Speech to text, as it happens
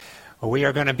We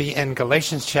are going to be in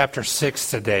Galatians chapter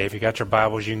 6 today. If you got your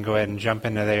Bibles, you can go ahead and jump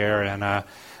into there, and I'll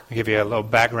give you a little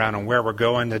background on where we're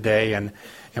going today and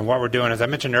what we're doing. As I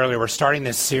mentioned earlier, we're starting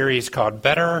this series called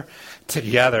Better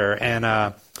Together,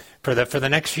 and for the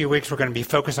next few weeks, we're going to be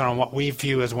focusing on what we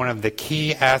view as one of the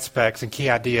key aspects and key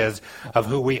ideas of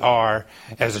who we are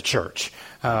as a church.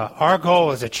 Our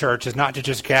goal as a church is not to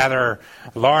just gather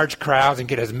large crowds and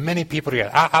get as many people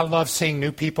together. I love seeing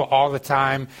new people all the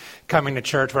time coming to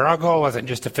church, but our goal isn't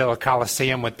just to fill a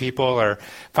coliseum with people or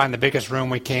find the biggest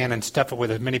room we can and stuff it with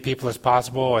as many people as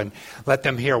possible and let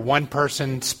them hear one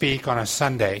person speak on a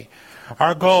Sunday.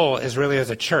 Our goal is really as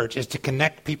a church is to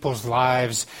connect people's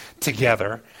lives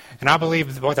together. And I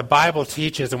believe what the Bible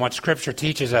teaches and what Scripture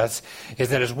teaches us is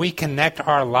that as we connect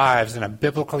our lives in a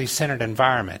biblically centered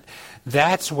environment,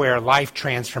 that's where life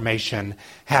transformation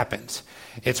happens.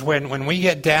 It's when we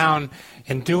get down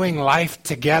in doing life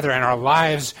together and our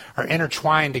lives are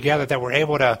intertwined together that we're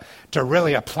able to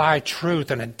really apply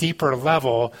truth on a deeper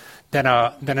level than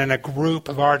in a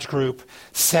large group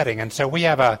setting. And so we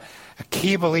have a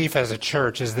key belief as a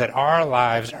church is that our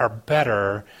lives are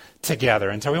better together.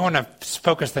 And so we want to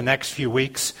focus the next few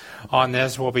weeks on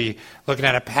this. We'll be looking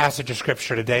at a passage of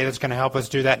Scripture today that's going to help us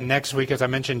do that. Next week, as I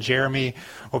mentioned, Jeremy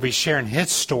will be sharing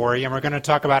his story, and we're going to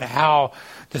talk about how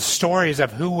the stories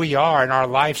of who we are and our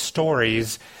life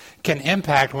stories can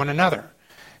impact one another.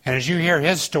 And as you hear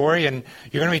his story, and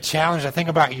you're going to be challenged to think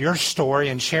about your story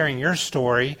and sharing your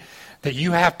story, that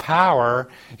you have power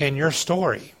in your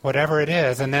story, whatever it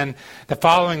is. And then the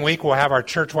following week, we'll have our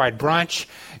church-wide brunch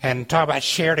and talk about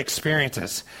shared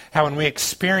experiences, how when we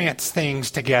experience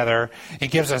things together, it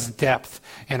gives us depth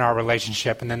in our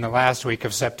relationship. And then the last week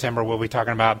of September, we'll be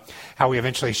talking about how we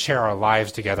eventually share our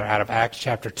lives together out of Acts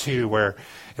chapter 2, where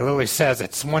it literally says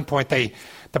at one point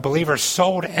the believers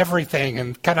sold everything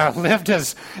and kind of lived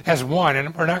as one.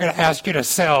 And we're not going to ask you to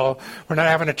sell. We're not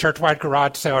having a church-wide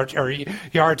garage sale or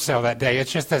yard sale that day.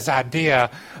 It's just this idea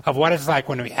of what it's like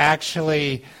when we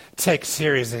actually take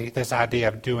seriously this idea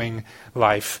of doing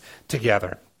life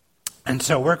together. And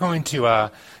so we're going to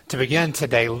begin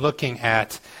today looking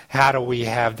at how do we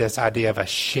have this idea of a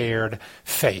shared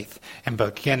faith, and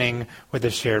beginning with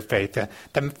the shared faith.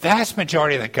 The vast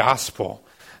majority of the gospel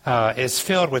is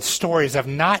filled with stories of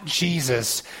not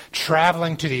Jesus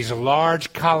traveling to these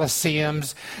large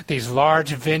coliseums, these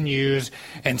large venues,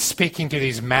 and speaking to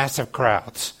these massive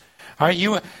crowds. All right,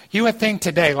 you would think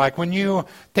today, like when you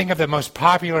think of the most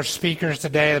popular speakers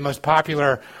today, the most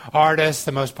popular artists,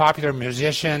 the most popular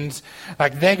musicians,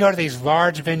 like they go to these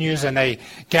large venues and they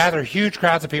gather huge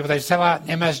crowds of people. They sell out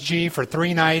MSG for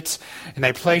 3 nights and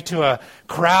they play to a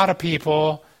crowd of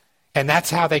people, and that's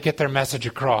how they get their message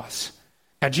across.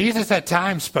 Now, Jesus at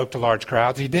times spoke to large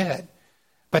crowds. He did.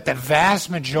 But the vast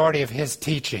majority of his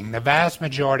teaching, the vast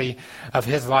majority of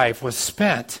his life was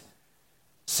spent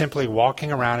simply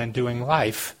walking around and doing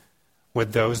life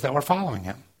with those that were following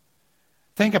him.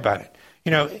 Think about it.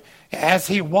 You know, as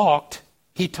he walked,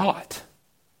 he taught.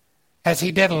 As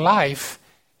he did life,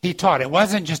 he taught. It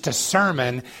wasn't just a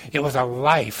sermon. It was a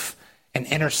life and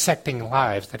intersecting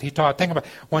lives that he taught. Think about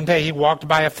it. One day he walked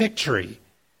by a fig tree.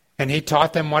 And he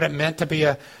taught them what it meant to be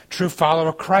a true follower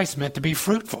of Christ, meant to be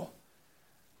fruitful.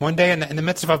 One day in the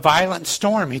midst of a violent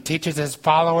storm, he teaches his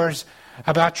followers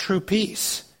about true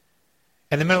peace.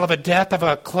 In the middle of a death of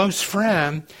a close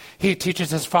friend, he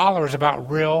teaches his followers about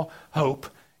real hope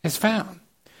is found.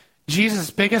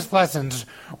 Jesus' biggest lessons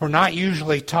were not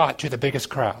usually taught to the biggest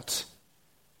crowds.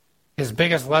 His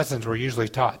biggest lessons were usually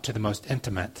taught to the most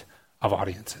intimate of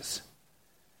audiences,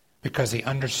 because he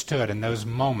understood in those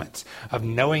moments of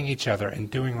knowing each other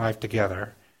and doing life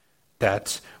together,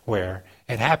 that's where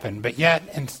it happened. But yet,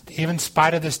 even in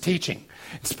spite of this teaching,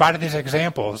 in spite of these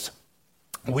examples,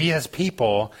 we as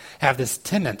people have this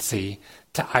tendency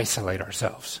to isolate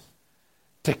ourselves,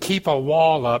 to keep a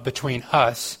wall up between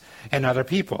us and other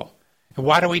people. And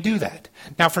why do we do that?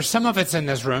 Now, for some of us in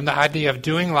this room, the idea of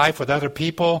doing life with other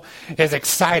people is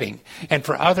exciting. And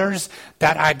for others,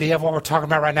 that idea of what we're talking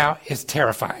about right now is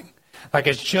terrifying. Like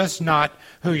it's just not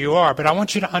who you are. But I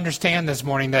want you to understand this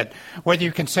morning that whether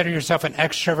you consider yourself an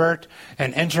extrovert,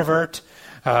 an introvert,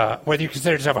 whether you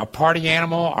consider yourself a party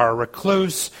animal or a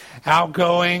recluse,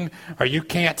 outgoing, or you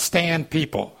can't stand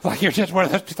people. Like you're just one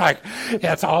of those, like,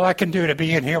 that's all I can do to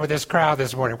be in here with this crowd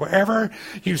this morning. Wherever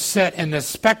you sit in this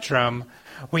spectrum,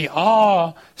 we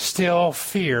all still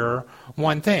fear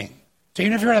one thing. So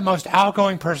even if you're the most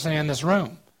outgoing person in this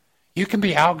room, you can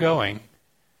be outgoing.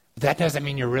 That doesn't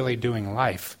mean you're really doing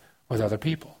life with other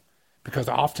people, because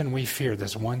often we fear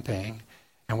this one thing,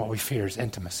 and what we fear is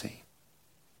intimacy.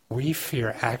 We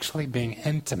fear actually being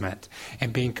intimate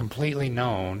and being completely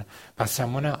known by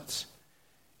someone else.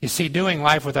 You see, doing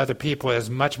life with other people is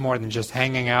much more than just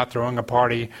hanging out, throwing a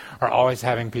party, or always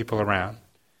having people around.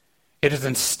 It is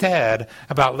instead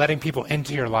about letting people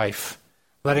into your life,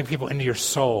 letting people into your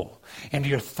soul, into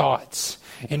your thoughts,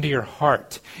 into your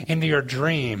heart, into your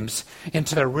dreams,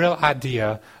 into the real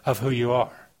idea of who you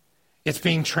are. It's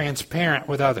being transparent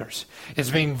with others.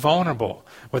 It's being vulnerable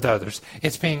with others.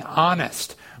 It's being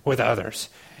honest with others.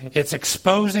 It's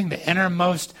exposing the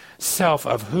innermost self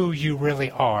of who you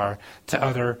really are to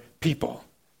other people.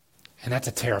 And that's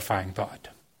a terrifying thought.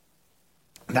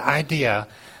 The idea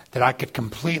that I could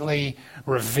completely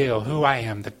reveal who I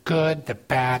am, the good, the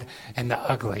bad, and the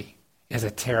ugly, is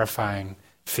a terrifying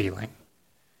feeling.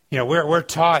 You know, we're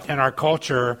taught in our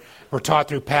culture, we're taught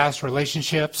through past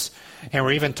relationships, and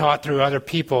we're even taught through other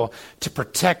people to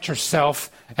protect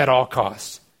yourself at all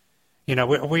costs. You know,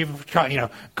 we've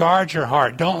taught, guard your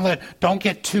heart. Don't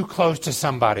get too close to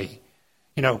somebody.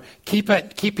 You know, keep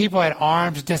people at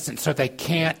arm's distance so they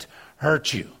can't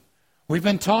hurt you. We've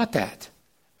been taught that.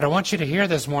 But I want you to hear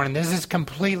this morning, this is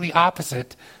completely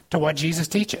opposite to what Jesus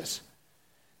teaches.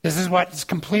 This is what is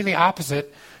completely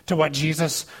opposite to what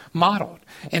Jesus modeled.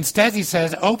 Instead, he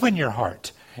says, open your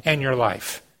heart and your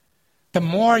life. The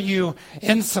more you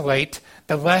insulate,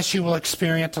 the less you will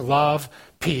experience love,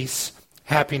 peace,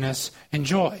 happiness, and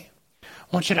joy. I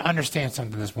want you to understand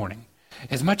something this morning.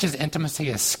 As much as intimacy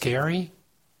is scary,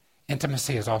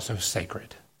 intimacy is also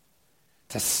sacred.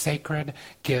 It's a sacred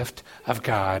gift of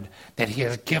God that he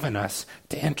has given us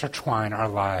to intertwine our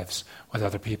lives with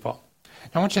other people.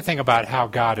 Now, I want you to think about how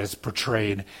God is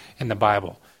portrayed in the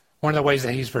Bible. One of the ways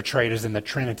that he's portrayed is in the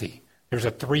Trinity. There's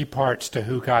three parts to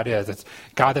who God is. It's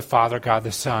God the Father, God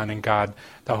the Son, and God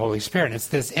the Holy Spirit. And it's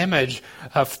this image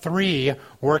of three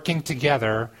working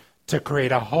together to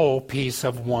create a whole piece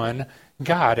of one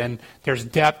God. And there's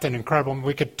depth and incredible.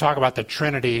 We could talk about the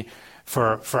Trinity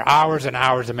for hours and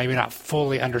hours and maybe not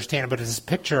fully understand it, but it's this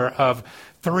picture of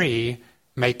three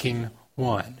making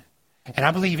one. And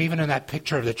I believe even in that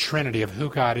picture of the Trinity of who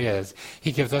God is,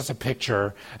 he gives us a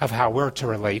picture of how we're to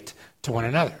relate to one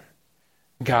another.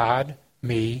 God,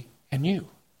 me, and you.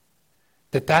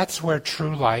 That's where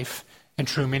true life and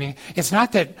true meaning. It's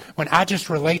not that when I just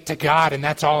relate to God and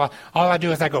that's all I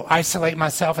do is I go isolate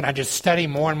myself and I just study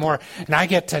more and more and I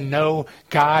get to know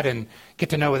God and get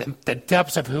to know the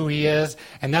depths of who he is,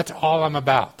 and that's all I'm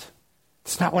about.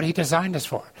 It's not what he designed us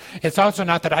for. It's also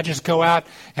not that I just go out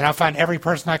and I find every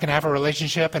person I can have a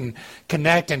relationship and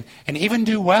connect and even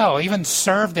do well, even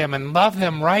serve them and love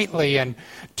them rightly and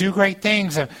do great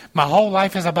things. My whole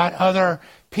life is about other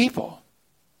people.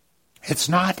 It's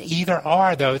not either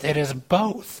or, though. It is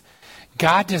both.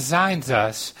 God designs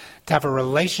us to have a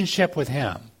relationship with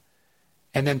him.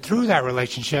 And then through that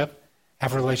relationship,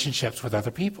 have relationships with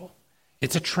other people.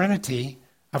 It's a trinity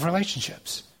of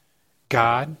relationships.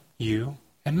 God, you,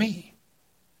 and me.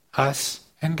 Us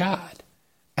and God.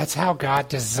 That's how God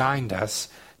designed us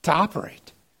to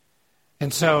operate.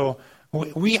 And so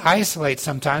we isolate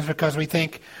sometimes because we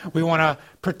think we want to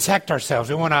protect ourselves.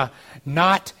 We want to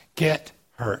not get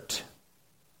hurt.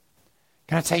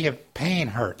 Can I tell you, pain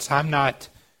hurts. I'm not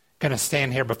going to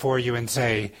stand here before you and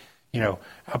say,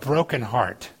 a broken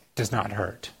heart does not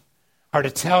hurt. Or to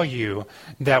tell you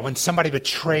that when somebody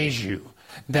betrays you,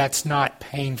 that's not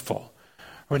painful.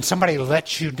 When somebody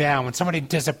lets you down, when somebody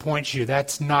disappoints you,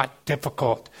 that's not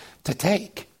difficult to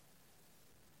take.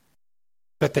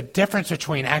 But the difference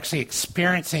between actually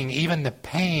experiencing even the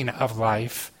pain of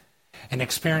life and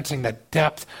experiencing the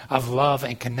depth of love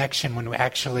and connection when we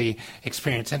actually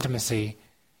experience intimacy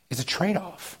is a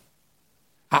trade-off.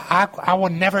 I will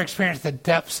never experience the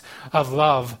depths of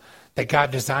love that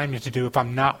God designed me to do if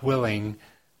I'm not willing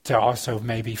to also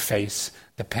maybe face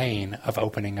the pain of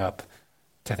opening up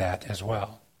to that as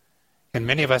well. And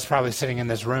many of us probably sitting in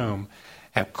this room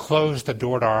have closed the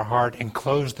door to our heart and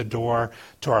closed the door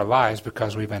to our lives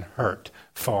because we've been hurt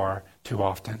far too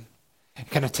often.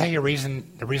 Can I tell you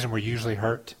the reason we're usually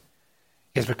hurt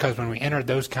is because when we enter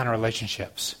those kind of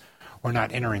relationships, we're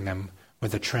not entering them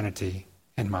with the Trinity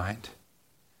in mind.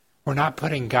 We're not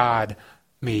putting God,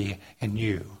 me, and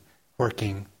you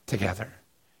working together.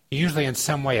 Usually in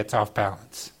some way it's off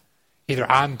balance. Either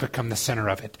I become the center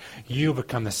of it, you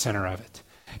become the center of it,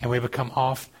 and we become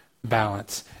off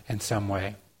balance in some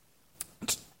way.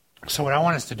 So what I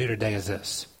want us to do today is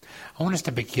this. I want us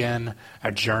to begin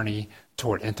a journey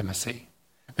toward intimacy.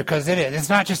 Because it's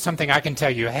not just something I can tell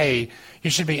you, hey, you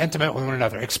should be intimate with one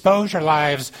another. Expose your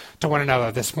lives to one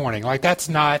another this morning. That's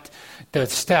not the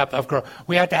step of growth.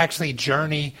 We have to actually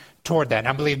journey toward that. And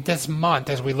I believe this month,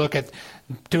 as we look at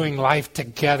doing life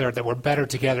together, that we're better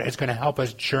together, is going to help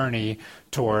us journey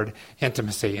toward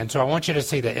intimacy. And so I want you to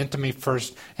see that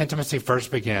intimacy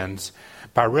first begins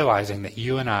by realizing that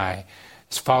you and I,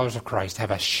 as followers of Christ,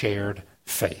 have a shared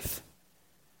faith.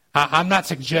 I'm not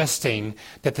suggesting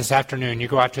that this afternoon you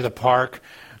go out to the park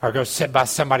or go sit by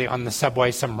somebody on the subway,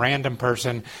 some random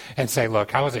person, and say,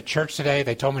 look, I was at church today.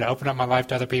 They told me to open up my life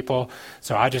to other people,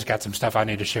 so I just got some stuff I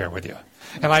need to share with you.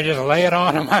 And I just lay it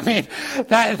on them. I mean,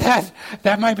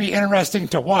 that might be interesting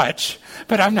to watch,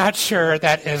 but I'm not sure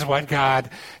that is what God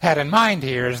had in mind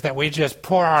here, is that we just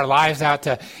pour our lives out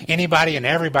to anybody and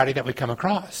everybody that we come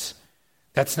across.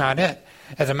 That's not it.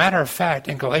 As a matter of fact,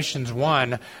 in Galatians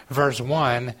 1, verse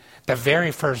 1, the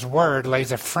very first word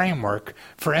lays a framework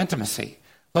for intimacy.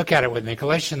 Look at it with me.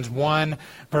 Galatians 1,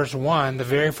 verse 1, the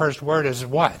very first word is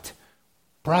what?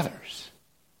 Brothers.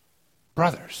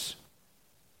 Brothers.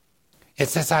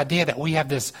 It's this idea that we have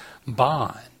this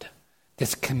bond,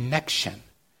 this connection.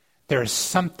 There is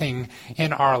something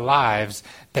in our lives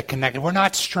that connects. We're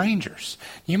not strangers.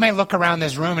 You may look around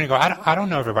this room and go, I don't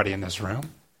know everybody in this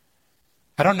room.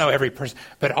 I don't know every person.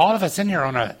 But all of us in here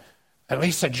on at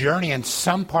least a journey in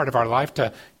some part of our life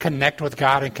to connect with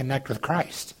God and connect with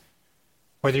Christ.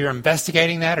 Whether you're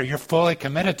investigating that or you're fully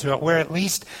committed to it, we at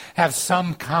least have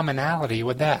some commonality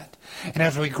with that. And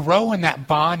as we grow in that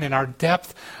bond and our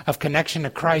depth of connection to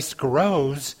Christ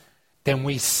grows, then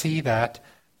we see that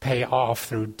pay off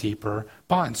through deeper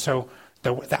bonds. So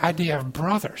the idea of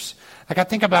brothers. Like I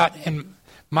think about in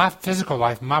my physical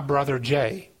life, my brother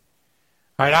Jay.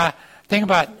 All right, I think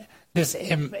about this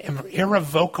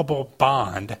irrevocable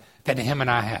bond that him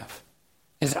and I have.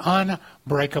 His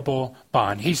unbreakable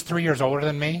bond. He's 3 years older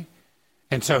than me,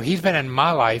 and so he's been in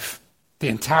my life the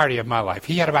entirety of my life.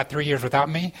 He had about 3 years without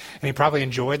me, and he probably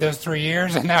enjoyed those 3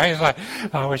 years, and now he's like,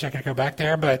 oh, I wish I could go back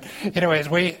there. But anyways,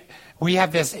 we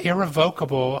have this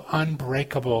irrevocable,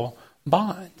 unbreakable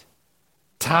bond.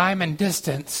 Time and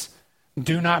distance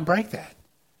do not break that.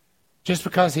 Just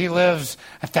because he lives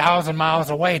 1,000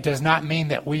 miles away does not mean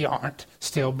that we aren't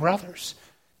still brothers.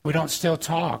 We don't still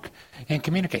talk and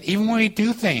communicate. Even when we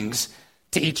do things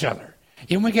to each other.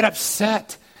 Even when we get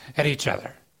upset at each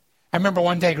other. I remember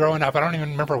one day growing up, I don't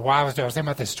even remember why I was thinking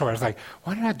about this story. I was like,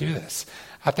 why did I do this?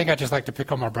 I think I just like to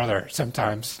pick on my brother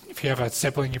sometimes. If you have a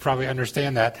sibling, you probably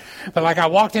understand that. But like I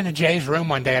walked into Jay's room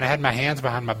one day and I had my hands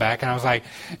behind my back and I was like,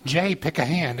 Jay, pick a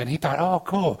hand. And he thought, oh,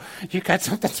 cool. You got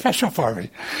something special for me.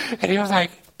 And he was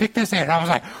like, pick this hand. And I was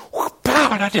like, whoop,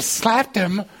 pow. And I just slapped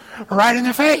him right in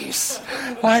the face.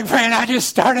 Like, man, I just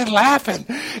started laughing.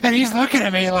 And he's looking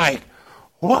at me like,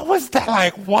 what was that?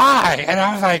 Like, why? And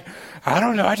I was like, I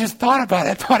don't know. I just thought about it.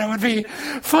 I thought it would be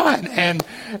fun. And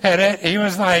he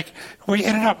was like, we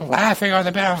ended up laughing on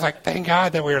the bed. I was like, thank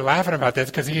God that we were laughing about this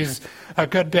because he's a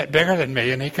good bit bigger than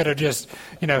me and he could have just,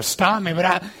 stomped me.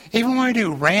 But even when we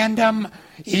do random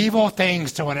evil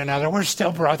things to one another, we're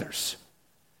still brothers.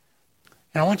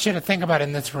 And I want you to think about it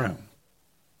in this room.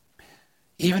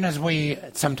 Even as we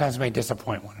sometimes may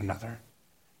disappoint one another,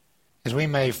 as we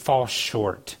may fall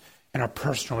short in our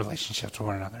personal relationships with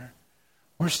one another,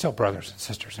 we're still brothers and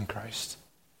sisters in Christ.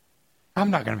 I'm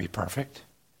not going to be perfect.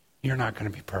 You're not going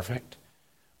to be perfect.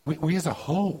 We as a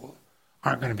whole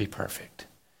aren't going to be perfect.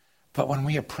 But when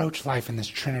we approach life in this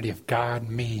trinity of God,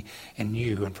 me, and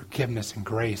you, and forgiveness and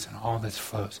grace and all this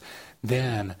flows,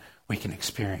 then we can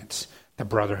experience the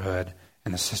brotherhood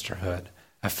and the sisterhood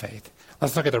of faith.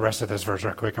 Let's look at the rest of this verse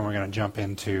real quick, and we're going to jump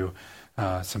into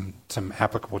some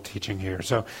applicable teaching here.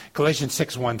 So Galatians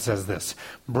 6:1 says this,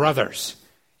 brothers,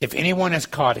 if anyone is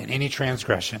caught in any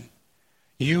transgression,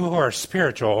 you who are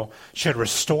spiritual should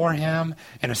restore him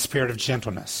in a spirit of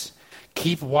gentleness.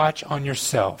 Keep watch on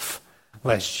yourself,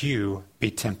 lest you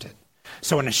be tempted.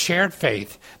 So in a shared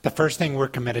faith, the first thing we're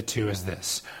committed to is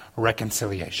this,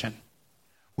 reconciliation.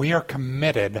 We are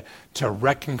committed to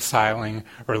reconciling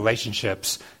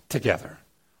relationships together.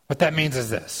 What that means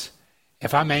is this.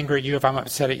 If I'm angry at you, if I'm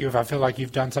upset at you, if I feel like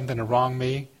you've done something to wrong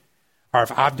me, or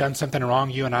if I've done something to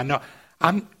wrong you and I know,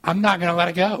 I'm not going to let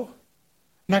it go.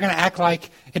 I'm not going to act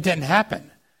like it didn't happen.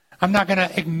 I'm not going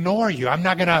to ignore you. I'm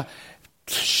not going to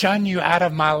shun you out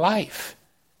of my life.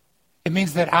 It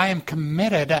means that I am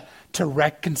committed to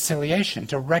reconciliation,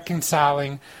 to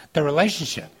reconciling the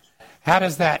relationship. How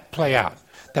does that play out?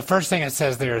 The first thing it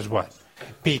says there is what?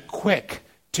 Be quick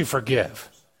to forgive.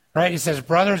 Right? He says,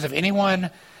 brothers, if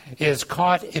anyone is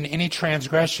caught in any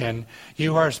transgression,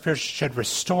 you who are spiritual should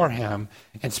restore him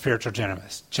in spiritual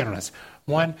gentleness.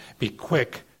 One, be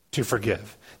quick to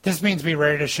forgive. This means be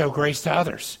ready to show grace to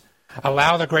others.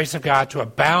 Allow the grace of God to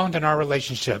abound in our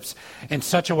relationships in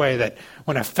such a way that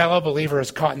when a fellow believer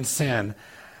is caught in sin,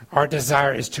 Our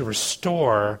desire is to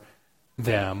restore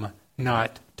them,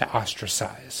 not to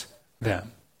ostracize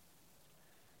them.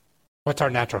 What's our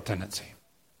natural tendency?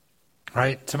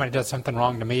 Right? Somebody does something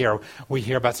wrong to me, or we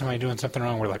hear about somebody doing something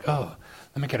wrong, we're like, oh,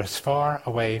 let me get as far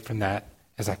away from that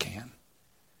as I can.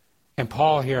 And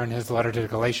Paul here in his letter to the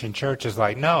Galatian church is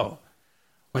like, no,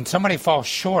 when somebody falls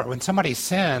short, when somebody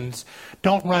sins,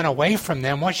 don't run away from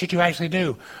them. What should you actually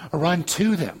do? Run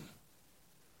to them.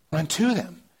 Run to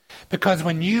them. Because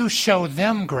when you show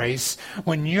them grace,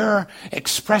 when you're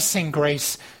expressing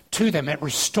grace to them, it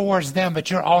restores them,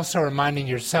 but you're also reminding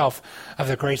yourself of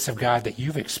the grace of God that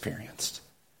you've experienced.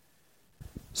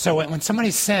 So when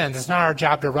somebody sins, it's not our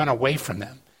job to run away from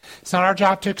them. It's not our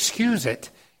job to excuse it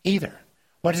either.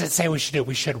 What does it say we should do?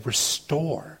 We should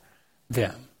restore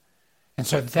them. And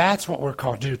so that's what we're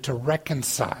called to do, to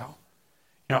reconcile.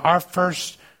 You know, our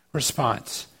first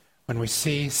response when we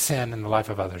see sin in the life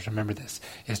of others, remember this,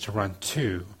 is to run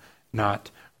to, not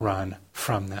run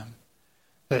from them.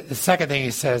 The second thing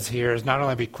he says here is not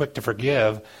only be quick to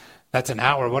forgive, that's an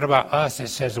outward. What about us? It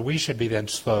says we should be then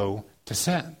slow to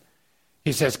sin.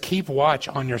 He says, keep watch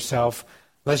on yourself,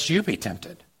 lest you be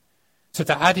tempted. So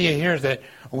the idea here is that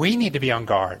we need to be on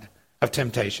guard of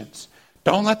temptations.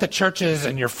 Don't let the church's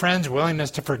and your friends'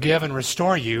 willingness to forgive and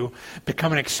restore you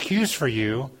become an excuse for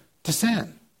you to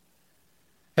sin.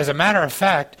 As a matter of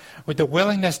fact, with the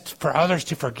willingness for others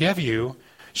to forgive you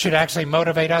should actually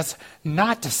motivate us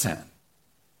not to sin.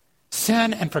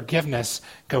 Sin and forgiveness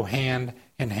go hand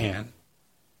in hand.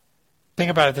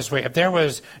 Think about it this way. If there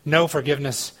was no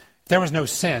forgiveness, if there was no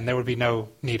sin, there would be no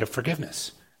need of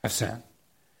forgiveness of sin.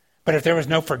 But if there was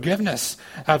no forgiveness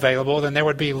available, then there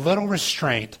would be little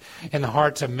restraint in the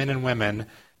hearts of men and women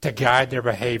to guide their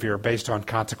behavior based on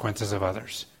consequences of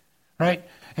others. Right?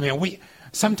 I mean,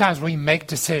 sometimes we make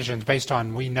decisions based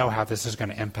on we know how this is going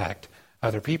to impact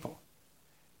other people.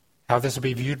 How this will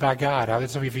be viewed by God, how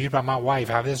this will be viewed by my wife,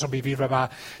 how this will be viewed by my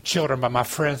children, by my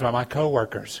friends, by my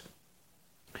coworkers.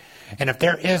 And if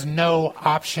there is no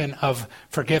option of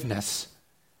forgiveness,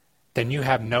 then you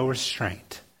have no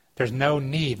restraint. There's no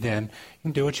need then. You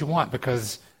can do what you want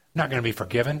because I'm not going to be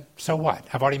forgiven. So what?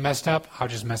 I've already messed up. I'll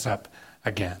just mess up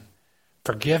again.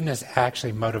 Forgiveness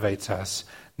actually motivates us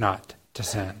not to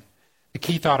sin. The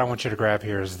key thought I want you to grab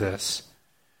here is this.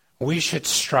 We should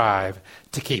strive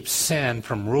to keep sin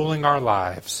from ruling our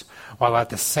lives while at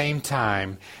the same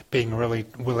time being really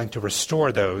willing to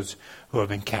restore those who have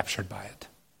been captured by it.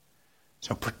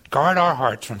 So guard our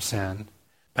hearts from sin,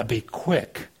 but be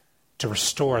quick to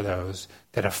restore those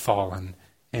that have fallen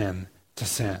into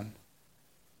sin.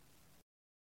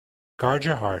 Guard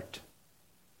your heart,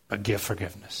 but give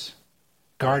forgiveness.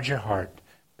 Guard your heart,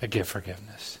 but give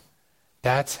forgiveness.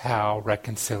 That's how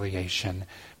reconciliation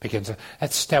begins.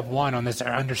 That's step one on this,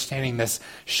 understanding this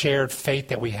shared faith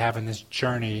that we have in this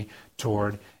journey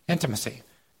toward intimacy.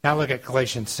 Now look at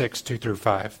Galatians 6, 2 through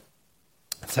 5.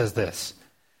 It says this,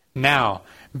 now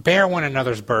bear one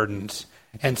another's burdens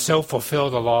and so fulfill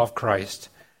the law of Christ.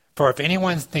 For if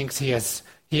anyone thinks he is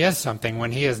something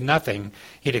when he is nothing,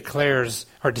 he declares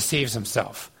or deceives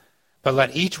himself. But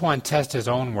let each one test his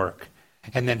own work,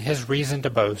 and then his reason to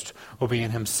boast will be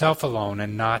in himself alone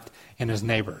and not in his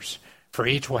neighbors. For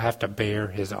each will have to bear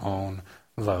his own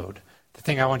load. The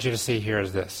thing I want you to see here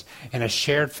is this. In a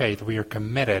shared faith, we are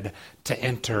committed to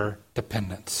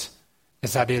interdependence.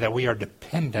 This idea that we are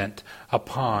dependent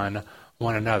upon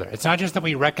one another. It's not just that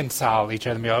we reconcile each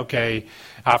other and be, okay,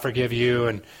 I'll forgive you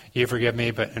and you forgive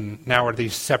me, and now we're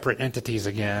these separate entities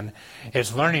again.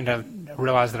 It's learning to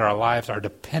realize that our lives are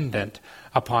dependent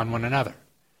upon one another.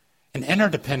 And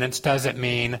interdependence doesn't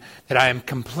mean that I am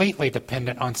completely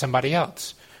dependent on somebody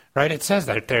else, right? It says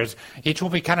that each will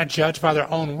be kind of judged by their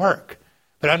own work.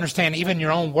 But understand, even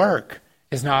your own work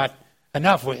is not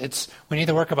enough. We need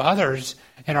the work of others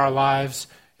in our lives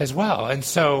as well. And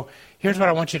so here's what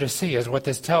I want you to see is what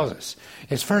this tells us,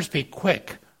 is first be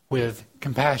quick with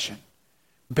compassion.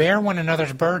 Bear one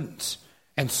another's burdens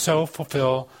and so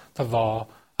fulfill the law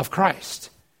of Christ.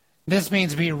 This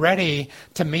means be ready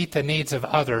to meet the needs of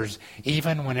others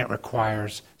even when it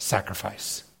requires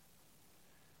sacrifice.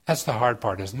 That's the hard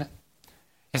part, isn't it?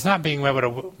 It's not being able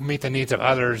to meet the needs of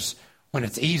others when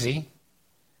it's easy.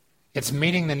 It's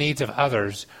meeting the needs of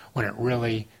others when it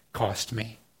really cost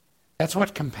me. That's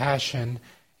what compassion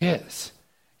is.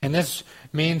 And this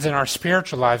means in our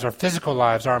spiritual lives, our physical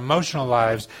lives, our emotional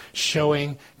lives,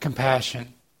 showing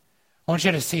compassion. I want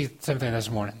you to see something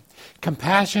this morning.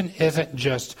 Compassion isn't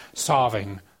just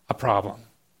solving a problem.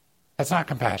 That's not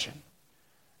compassion.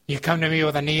 You come to me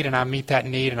with a need and I meet that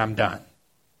need and I'm done.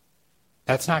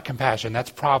 That's not compassion. That's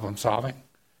problem solving.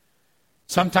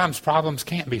 Sometimes problems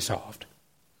can't be solved.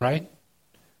 right?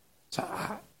 So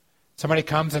somebody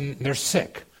comes and they're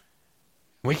sick.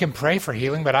 We can pray for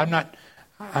healing, but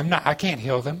I can't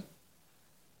heal them.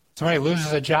 Somebody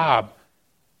loses a job.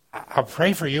 I'll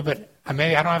pray for you, but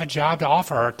maybe I don't have a job to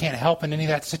offer or can't help in any of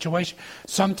that situation.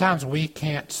 Sometimes we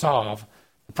can't solve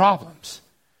the problems.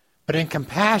 But in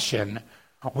compassion,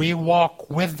 we walk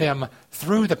with them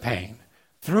through the pain,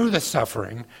 through the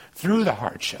suffering, through the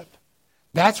hardship.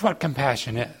 That's what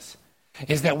compassion is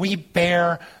that we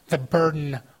bear the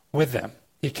burden with them.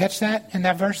 You catch that in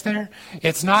that verse there?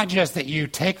 It's not just that you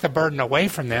take the burden away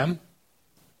from them.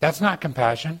 That's not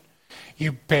compassion.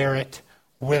 You bear it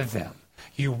with them.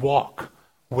 You walk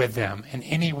with them in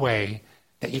any way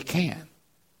that you can.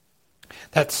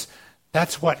 That's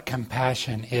what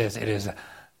compassion is. It is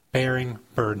bearing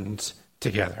burdens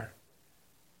together.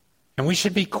 And we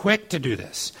should be quick to do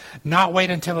this, not wait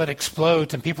until it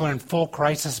explodes and people are in full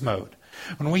crisis mode.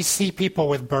 When we see people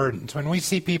with burdens, when we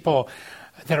see people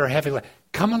that are heavy,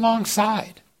 come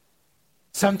alongside.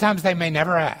 Sometimes they may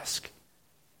never ask.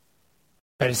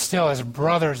 But it's still, as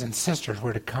brothers and sisters,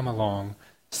 we're to come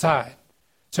alongside.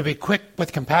 So be quick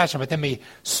with compassion, but then be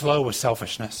slow with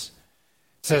selfishness.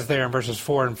 It says there in verses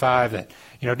 4 and 5 that,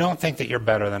 don't think that you're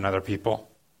better than other people.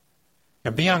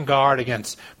 Be on guard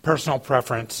against personal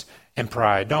preference and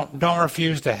pride. Don't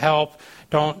refuse to help.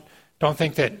 Don't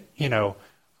think that,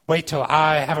 wait till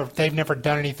they've never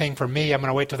done anything for me. I'm going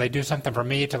to wait till they do something for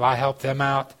me, till I help them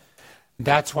out.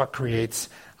 That's what creates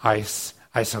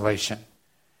isolation.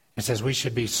 It says we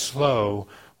should be slow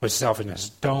with selfishness.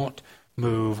 Don't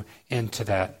move into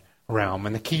that realm.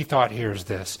 And the key thought here is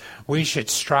this. We should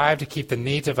strive to keep the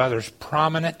needs of others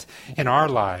prominent in our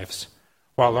lives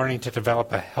while learning to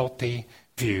develop a healthy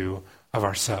view of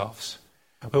ourselves.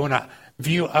 We want to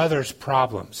view others'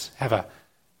 problems,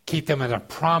 keep them in a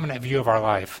prominent view of our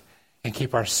life, and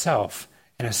keep ourselves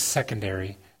in a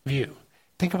secondary view.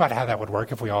 Think about how that would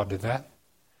work if we all did that.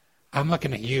 I'm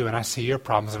looking at you and I see your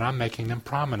problems and I'm making them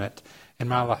prominent in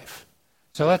my life.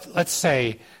 So let's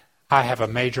say I have a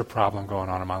major problem going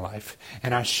on in my life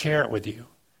and I share it with you.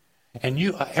 And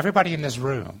everybody in this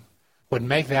room would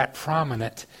make that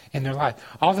prominent in their life.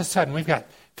 All of a sudden we've got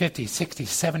 50, 60,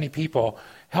 70 people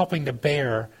helping to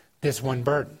bear this one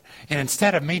burden. And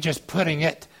instead of me just putting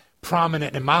it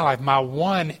prominent in my life, my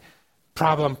one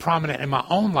problem prominent in my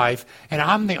own life, and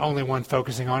I'm the only one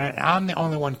focusing on it, and I'm the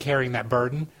only one carrying that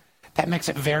burden, that makes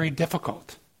it very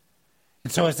difficult.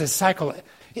 And so as this cycle,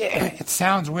 it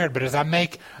sounds weird, but as I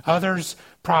make others'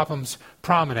 problems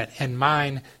prominent and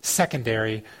mine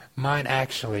secondary, mine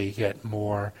actually get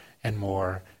more and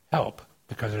more help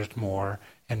because there's more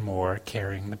and more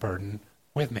carrying the burden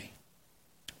with me.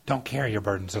 Don't carry your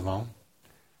burdens alone,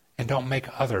 and don't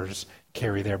make others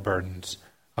carry their burdens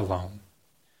alone.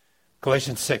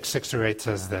 Galatians 6:6-8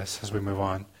 says this as we move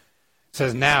on. It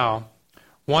says, "Now,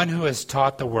 one who is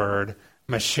taught the word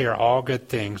must share all good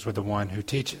things with the one who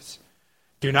teaches.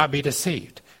 Do not be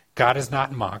deceived. God is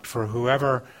not mocked, for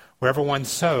wherever one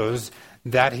sows,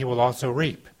 that he will also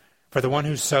reap. For the one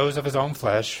who sows of his own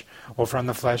flesh will from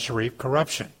the flesh reap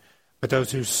corruption. But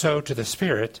those who sow to the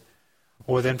Spirit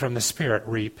will then from the Spirit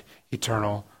reap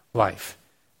eternal life."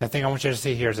 The thing I want you to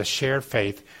see here is a shared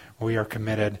faith. We are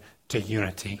committed to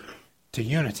unity. To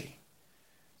unity.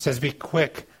 It says be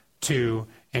quick to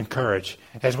encourage.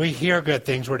 As we hear good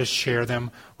things, we're to share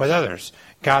them with others.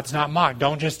 God's not mocked.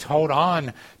 Don't just hold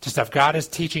on to stuff. God is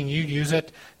teaching you. Use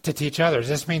it to teach others.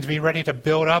 This means be ready to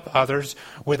build up others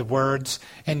with words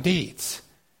and deeds.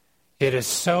 It is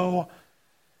so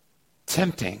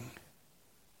tempting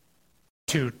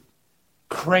to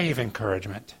crave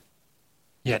encouragement,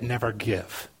 yet never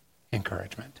give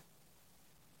encouragement.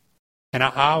 And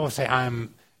I will say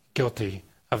I'm guilty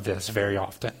of this very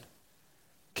often.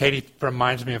 Katie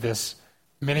reminds me of this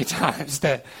many times,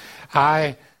 that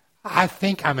I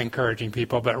think I'm encouraging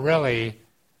people, but really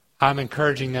I'm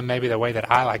encouraging them maybe the way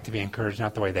that I like to be encouraged,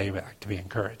 not the way they like to be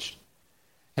encouraged.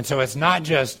 And so it's not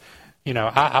just,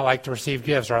 I like to receive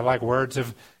gifts, or I like words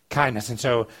of kindness. And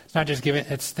so it's not just giving,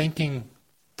 it's thinking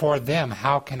for them,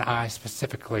 how can I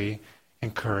specifically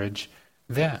encourage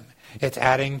them? It's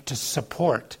adding to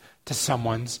support to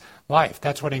someone's life.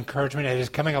 That's what encouragement is,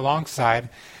 coming alongside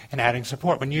and adding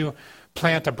support. When you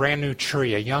plant a brand new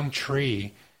tree, a young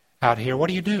tree out here, what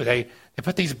do? They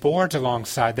put these boards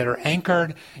alongside that are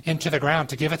anchored into the ground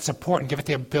to give it support and give it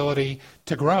the ability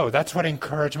to grow. That's what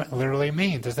encouragement literally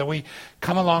means, is that we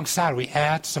come alongside, we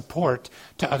add support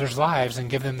to others' lives and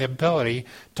give them the ability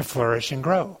to flourish and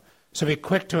grow. So be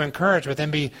quick to encourage, but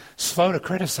then be slow to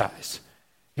criticize.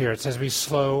 Here it says be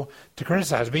slow to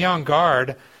criticize. Be on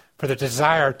guard for the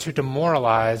desire to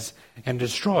demoralize and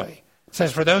destroy. It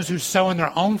says, for those who sow in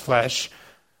their own flesh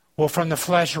will from the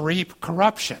flesh reap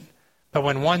corruption. But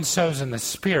when one sows in the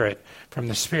Spirit, from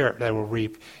the Spirit they will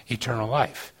reap eternal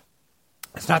life.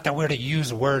 It's not that we're to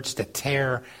use words to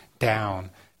tear down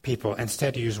people.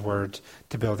 Instead, use words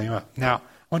to build them up. Now, I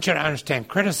want you to understand,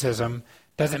 criticism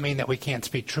doesn't mean that we can't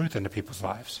speak truth into people's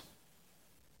lives.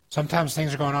 Sometimes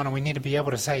things are going on and we need to be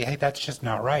able to say, hey, that's just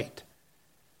not right.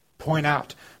 Point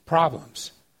out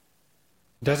problems.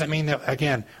 Doesn't mean that,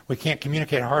 again, we can't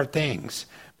communicate hard things,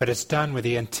 but it's done with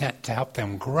the intent to help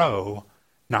them grow,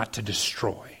 not to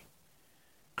destroy.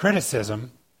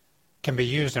 Criticism can be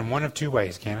used in one of two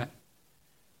ways, can it?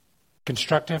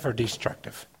 Constructive or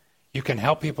destructive. You can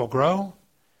help people grow,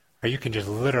 or you can just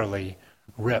literally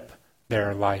rip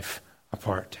their life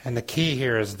apart. And the key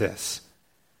here is this.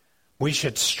 We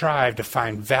should strive to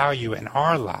find value in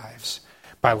our lives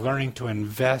by learning to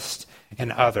invest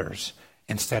in others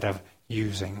instead of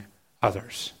using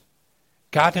others.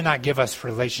 God did not give us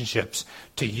relationships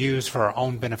to use for our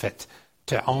own benefit,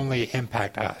 to only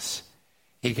impact us.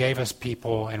 He gave us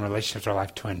people and relationships in our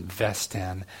life to invest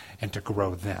in and to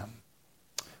grow them.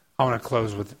 I want to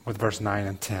close with verse 9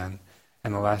 and 10.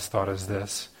 And the last thought is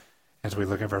this. As we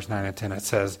look at verse 9 and 10, it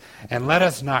says, and let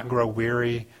us not grow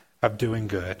weary of doing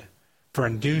good, for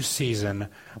in due season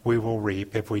we will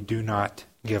reap if we do not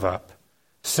give up.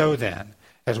 So then,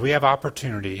 as we have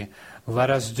opportunity,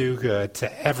 let us do good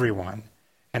to everyone,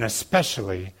 and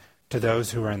especially to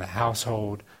those who are in the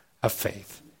household of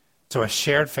faith. So a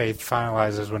shared faith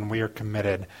finalizes when we are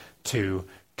committed to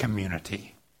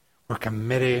community. We're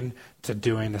committed to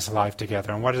doing this life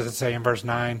together. And what does it say in verse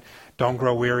 9? Don't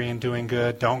grow weary in doing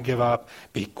good. Don't give up.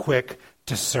 Be quick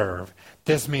to serve.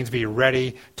 This means be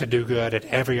ready to do good at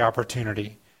every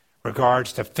opportunity.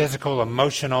 Regards to physical,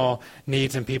 emotional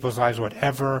needs in people's lives,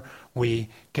 whatever we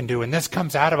can do. And this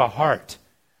comes out of a heart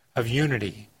of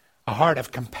unity, a heart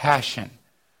of compassion,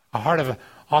 a heart of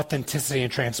authenticity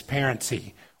and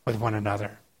transparency with one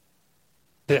another.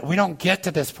 That we don't get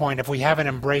to this point if we haven't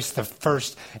embraced the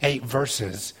first 8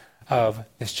 verses of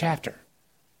this chapter.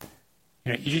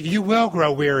 You will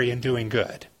grow weary in doing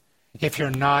good if you're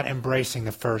not embracing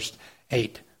the first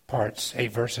 8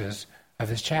 verses of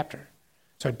this chapter.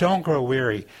 So don't grow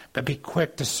weary, but be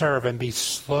quick to serve and be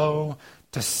slow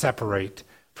to separate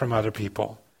from other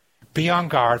people. Be on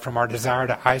guard from our desire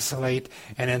to isolate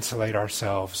and insulate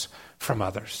ourselves from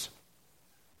others.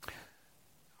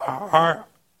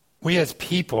 We as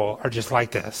people are just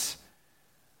like this.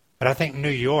 But I think New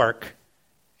York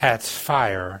adds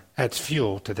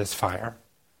fuel to this fire.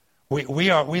 We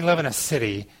live in a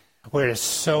city where it is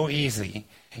so easy,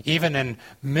 even in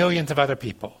millions of other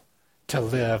people, to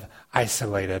live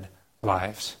isolated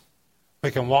lives.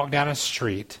 We can walk down a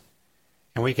street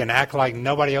and we can act like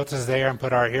nobody else is there and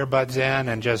put our earbuds in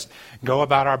and just go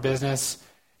about our business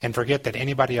and forget that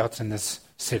anybody else in this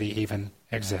city even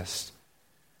exists.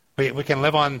 We can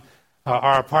live on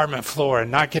our apartment floor and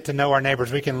not get to know our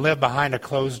neighbors. We can live behind a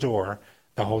closed door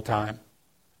the whole time.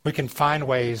 We can find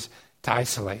ways to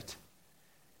isolate.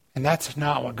 And that's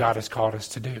not what God has called us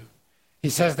to do. He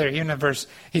says there, even in verse,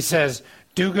 he says,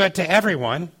 do good to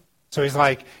everyone. So he's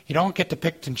like, you don't get to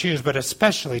pick and choose, but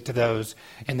especially to those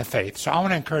in the faith. So I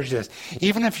want to encourage you this.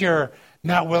 Even if you're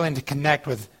not willing to connect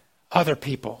with other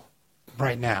people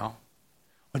right now,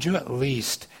 would you at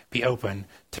least be open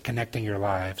to connecting your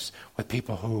lives with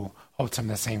people who hold some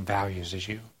of the same values as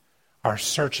you, are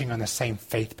searching on the same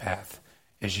faith path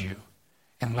as you,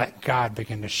 and let God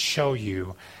begin to show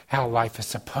you how life is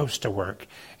supposed to work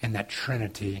in that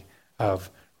trinity of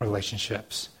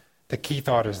relationships. The key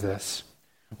thought is this.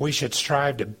 We should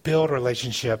strive to build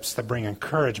relationships that bring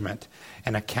encouragement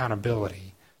and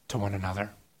accountability to one another.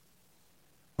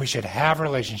 We should have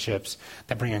relationships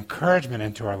that bring encouragement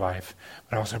into our life,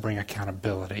 but also bring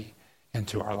accountability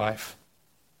into our life.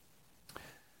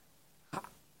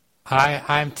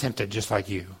 I'm tempted, just like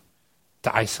you,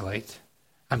 to isolate.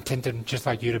 I'm tempted, just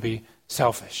like you, to be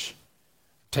selfish,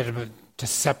 to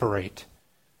separate,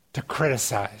 to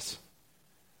criticize.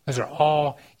 Those are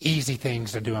all easy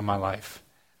things to do in my life.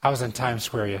 I was in Times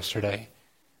Square yesterday.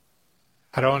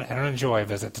 I don't enjoy a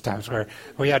visit to Times Square.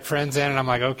 We had friends in, and I'm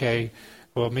like, okay,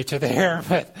 we'll meet you there.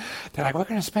 But they're like, we're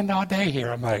going to spend all day here.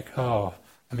 I'm like, oh,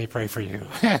 let me pray for you.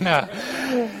 and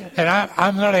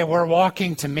I'm literally, we're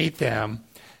walking to meet them.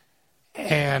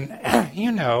 And,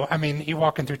 you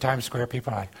walking through Times Square,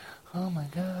 people are like, oh my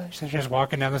gosh, they're just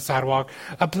walking down the sidewalk,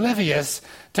 oblivious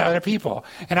to other people.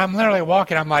 And I'm literally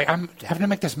walking, I'm having to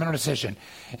make this mental decision.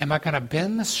 Am I going to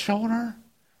bend the shoulder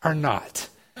or not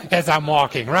as I'm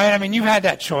walking, right? You've had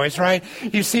that choice, right?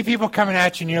 You see people coming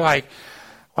at you and you're like,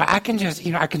 Well, I can just,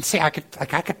 I can see, I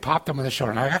could pop them with the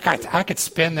shoulder. I could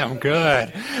spin them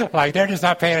good. Like, they're just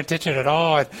not paying attention at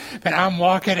all. And I'm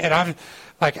walking, and I'm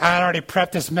like, I already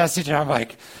prepped this message, and I'm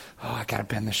like, oh, I got to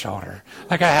bend the shoulder.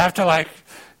 Like, I have to, like,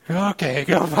 okay,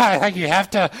 go by. Like, you have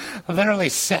to literally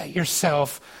set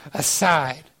yourself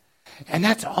aside. And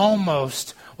that's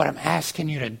almost what I'm asking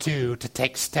you to do to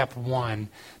take step one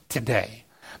today.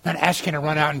 I'm not asking you to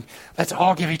run out and let's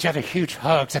all give each other huge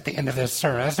hugs at the end of this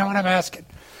sermon. That's not what I'm asking.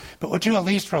 But would you at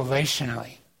least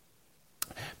relationally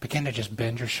begin to just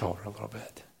bend your shoulder a little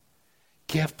bit?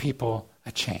 Give people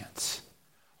a chance.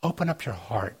 Open up your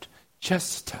heart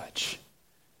just a touch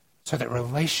so that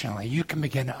relationally you can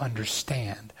begin to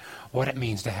understand what it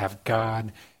means to have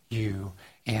God, you,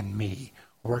 and me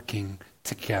working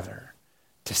together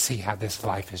to see how this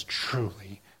life is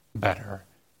truly better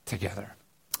together.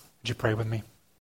 Would you pray with me?